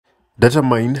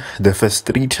Determine the first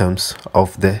three terms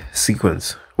of the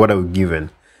sequence. What are we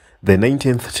given? The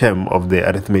 19th term of the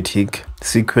arithmetic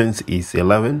sequence is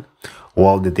 11,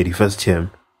 while the 31st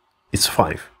term is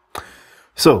 5.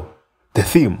 So, the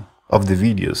theme of the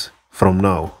videos from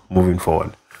now moving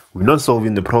forward, we're not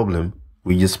solving the problem,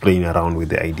 we're just playing around with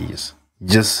the ideas,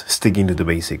 just sticking to the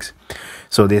basics.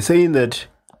 So they're saying that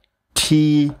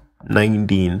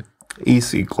T19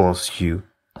 is equals to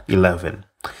 11.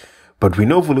 But we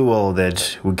know fully well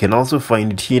that we can also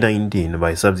find T19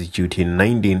 by substituting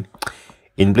 19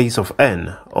 in place of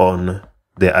n on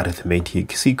the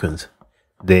arithmetic sequence,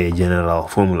 the general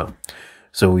formula.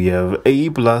 So we have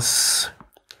a plus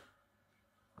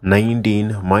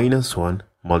 19 minus 1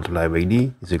 multiplied by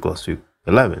d is equals to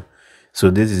 11. So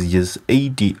this is just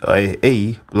a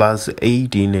plus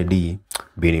 18d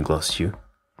being equals to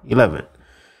 11.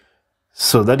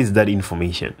 So that is that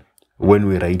information when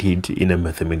we write it in a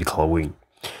mathematical way.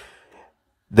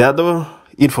 The other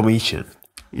information,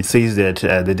 it says that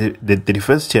the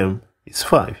first term is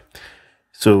 5.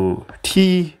 So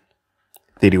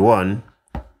T31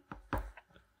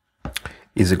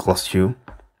 is equals to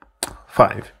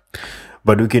 5.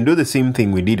 But we can do the same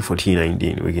thing we did for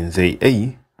T19. We can say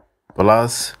A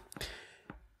plus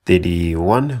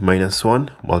 31 minus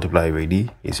 1 multiplied by D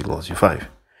is equals to 5.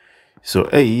 So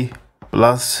A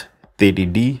plus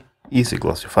 30D is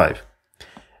equals to 5.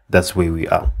 That's where we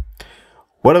are.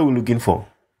 What are we looking for?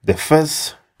 The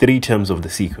first three terms of the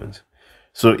sequence.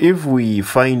 So if we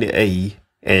find A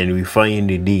and we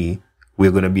find D,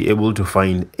 we're going to be able to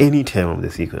find any term of the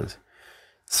sequence.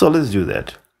 So let's do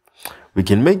that. We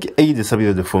can make A the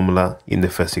subject of the formula in the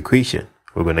first equation.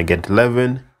 We're going to get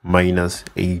 11 minus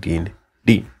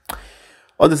 18D.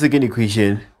 On the second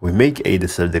equation, we make A the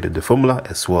subject of the formula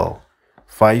as well.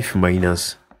 5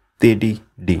 minus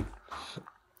 30D.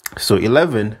 So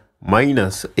 11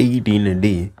 minus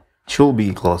 18D should be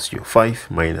equals to 5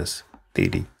 minus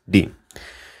 30D.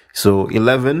 So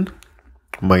 11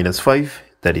 minus 5,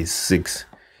 that is 6.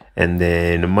 And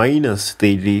then minus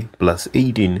 30 plus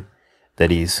 18, that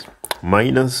is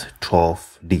minus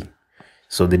 12D.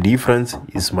 So the difference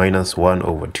is minus 1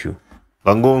 over 2.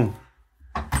 Bangong.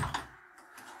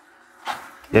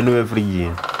 Every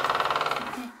year.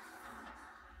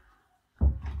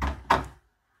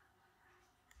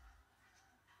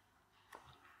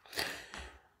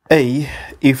 A,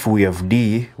 if we have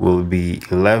D, will be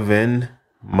 11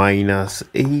 minus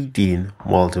 18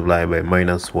 multiplied by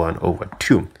minus 1 over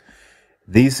 2.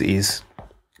 This is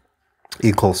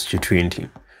equals to 20.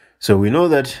 So we know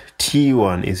that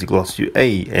T1 is equals to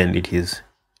A and it is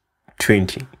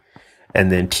 20.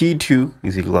 And then T2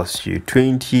 is equals to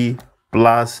 20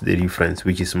 plus the difference,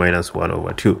 which is minus 1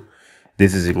 over 2.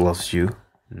 This is equals to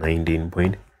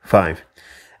 19.5.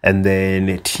 And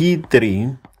then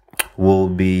T3 will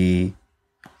be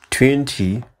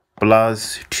 20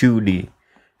 plus 2D.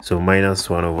 So minus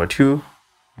 1 over 2.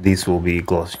 This will be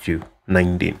equals to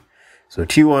 19. So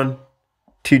T1,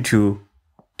 T2,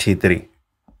 T3.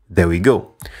 There we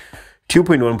go.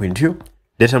 2.1.2.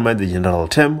 Determine the general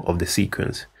term of the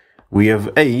sequence. We have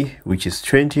A, which is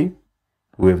 20.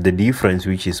 We have the difference,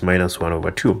 which is minus 1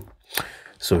 over 2.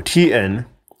 So Tn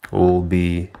will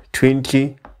be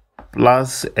 20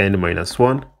 plus n minus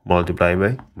 1 multiplied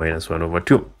by minus 1 over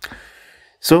 2.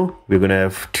 So we're going to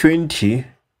have 20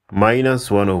 minus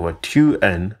 1 over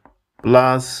 2n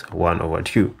plus 1 over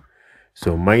 2.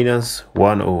 So minus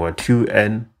 1 over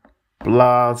 2n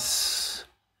plus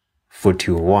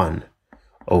 41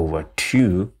 over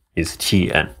 2 is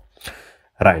Tn.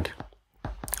 Right.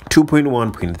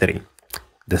 2.1.3.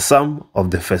 The sum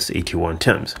of the first 81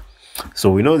 terms.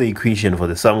 So we know the equation for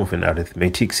the sum of an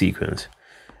arithmetic sequence.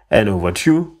 N over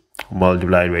 2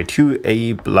 multiplied by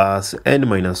 2a plus n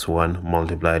minus 1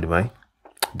 multiplied by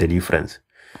the difference.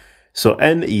 So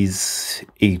n is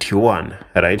 81,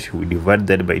 right? We divide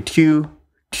that by 2.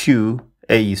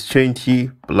 A is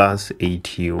 20 plus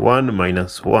 81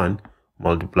 minus 1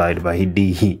 multiplied by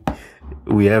d.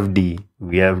 We have d.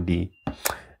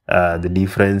 The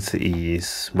difference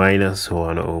is minus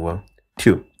 1 over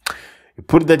 2. You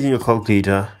put that in your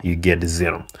calculator, you get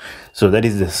 0. So that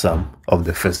is the sum of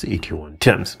the first 81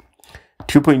 terms.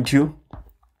 2.2,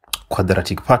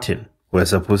 quadratic pattern. We're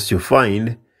supposed to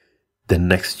find the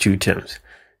next two terms.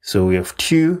 So we have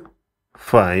 2,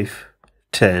 5,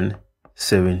 10,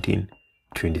 17,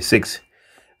 26.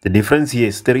 The difference here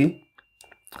is 3,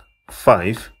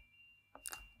 5,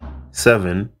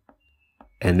 7,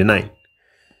 and 9.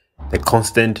 The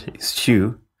constant is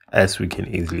 2, as we can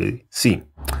easily see.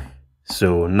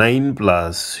 So 9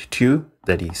 plus 2,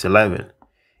 that is 11.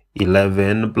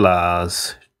 11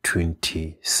 plus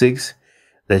 26,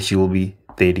 that she will be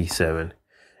 37.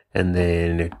 And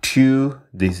then 2,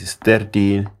 this is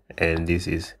 13, and this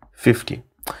is 50.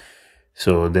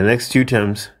 So the next two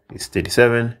terms is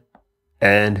 37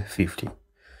 and 50.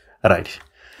 Right.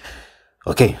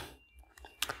 Okay.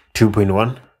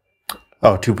 2.1.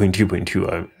 Oh,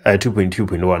 2.2.2.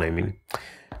 2.2.1, I mean.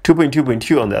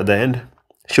 2.2.2 on the other end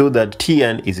show that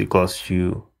Tn is equals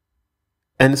to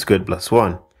n squared plus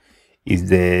 1 is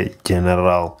the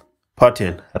general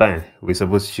pattern, right? We're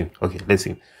supposed to. Okay, let's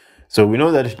see. So we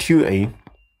know that 2a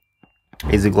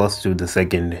is equals to the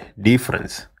second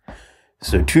difference.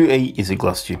 So 2a is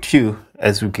equals to 2,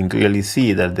 as we can clearly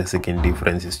see that the second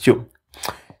difference is 2.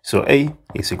 So a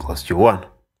is equals to 1.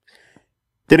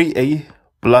 3a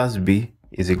plus b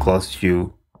is equals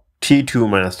to t2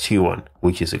 minus t1,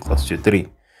 which is equals to 3.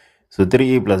 So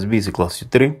 3a plus b is equals to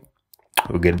 3.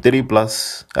 We get 3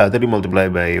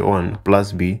 multiplied by 1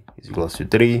 plus b is equals to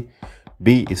 3.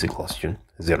 B is equals to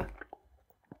 0.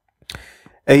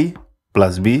 A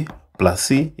plus b plus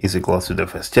c is equals to the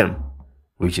first term,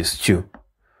 which is 2.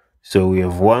 So we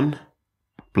have 1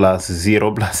 plus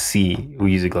 0 plus c,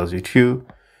 which is equals to 2.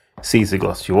 C is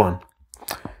equals to 1.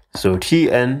 So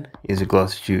Tn is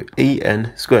equals to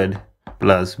an squared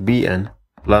plus bn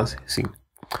plus c.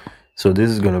 So this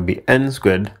is going to be n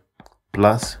squared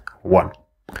plus 1.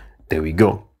 There we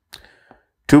go.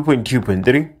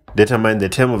 2.2.3, determine the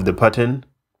term of the pattern,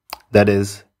 that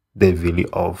is the value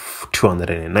of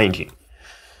 290.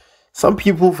 Some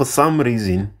people, for some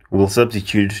reason, will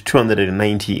substitute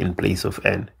 290 in place of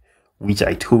n, which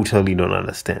I totally don't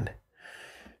understand.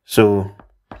 So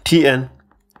Tn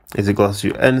is equals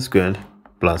to n squared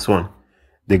plus 1.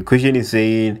 The question is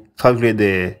saying calculate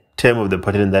the term of the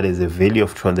pattern, that is the value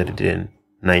of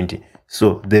 290.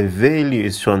 So the value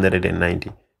is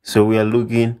 290. So we are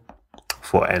looking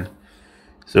for n.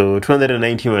 So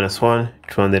 290 minus 1,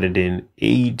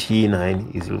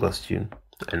 289 is equals to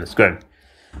n squared.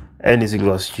 N is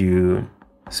equals to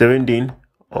 17,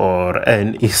 or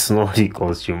n is not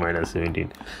equals to minus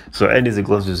 17. So n is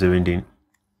equals to 17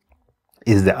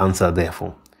 is the answer,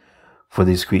 therefore, for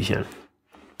this question.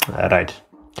 All right.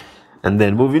 And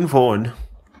then moving forward,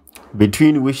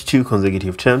 between which two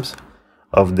consecutive terms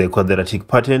of the quadratic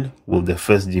pattern will the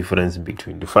first difference be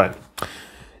 25?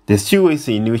 There's two ways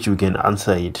in which we can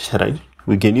answer it, right?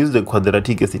 We can use the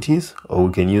quadratic as it is, or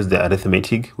we can use the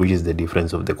arithmetic, which is the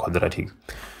difference of the quadratic.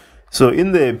 So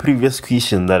in the previous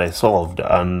question that I solved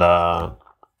on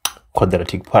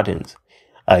quadratic patterns,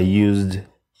 I used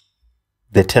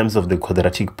the terms of the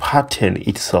quadratic pattern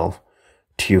itself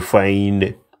to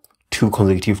find two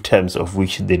consecutive terms of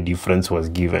which the difference was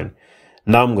given.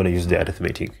 Now I'm going to use the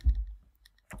arithmetic.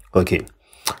 Okay,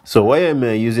 so why am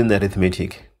I using the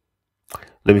arithmetic?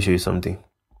 Let me show you something.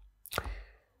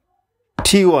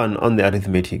 T1 on the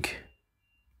arithmetic.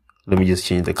 Let me just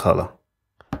change the color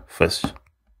first.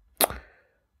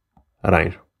 All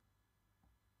right.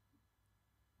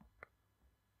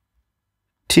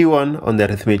 T1 on the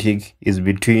arithmetic is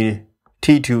between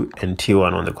T2 and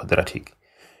T1 on the quadratic.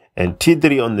 And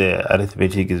T3 on the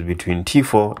arithmetic is between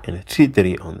T4 and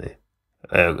T3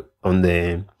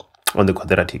 on the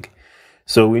quadratic.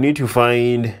 So we need to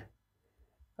find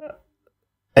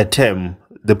a term,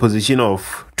 the position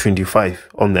of 25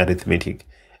 on the arithmetic.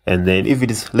 And then if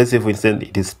it is, let's say for instance,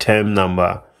 it is term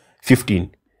number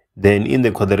 15, then in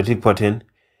the quadratic pattern,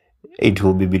 it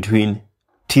will be between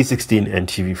T16 and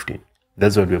T15.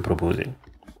 That's what we're proposing.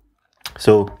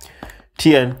 So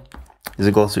Tn is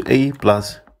equals to a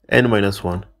plus n minus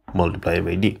 1 multiplied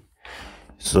by d.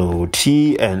 So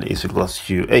Tn is equals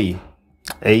to a.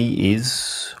 A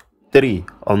is 3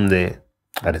 on the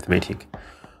arithmetic,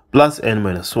 plus n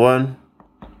minus 1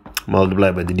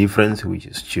 multiplied by the difference, which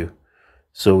is 2.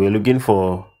 So we're looking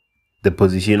for the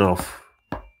position of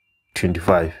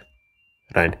 25,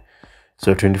 right?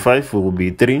 So 25 will be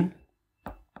 3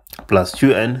 plus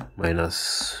 2n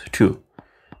minus 2.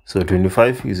 So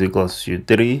 25 is equals to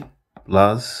 3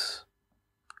 plus,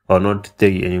 or not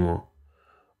 3 anymore,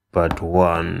 but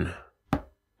 1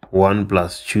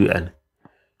 plus 2n.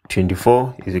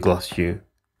 24 is equals to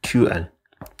 2n.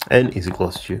 N is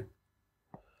equals to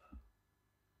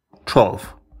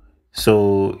 12.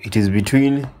 So it is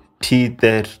between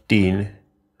T13,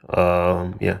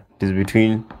 it is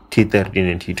between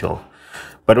T13 and T12.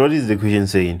 But what is the question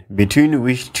saying? Between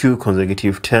which two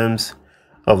consecutive terms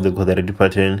of the quadratic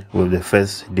pattern will the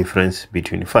first difference be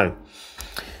 25?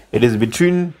 It is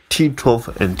between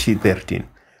T12 and T13.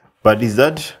 But is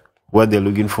that what they're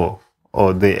looking for?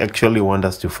 Or they actually want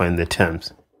us to find the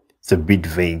terms? It's a bit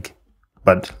vague.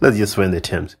 But let's just find the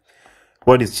terms.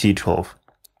 What is T12?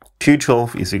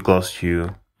 T12 is equals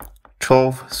to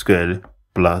 12 squared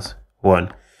plus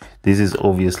 1. This is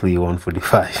obviously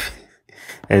 145.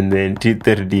 And then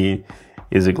 213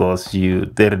 is equals to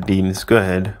 13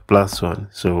 squared plus 1.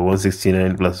 So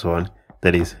 169 plus 1,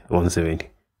 that is 170.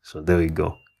 So there we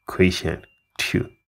go. Question 2.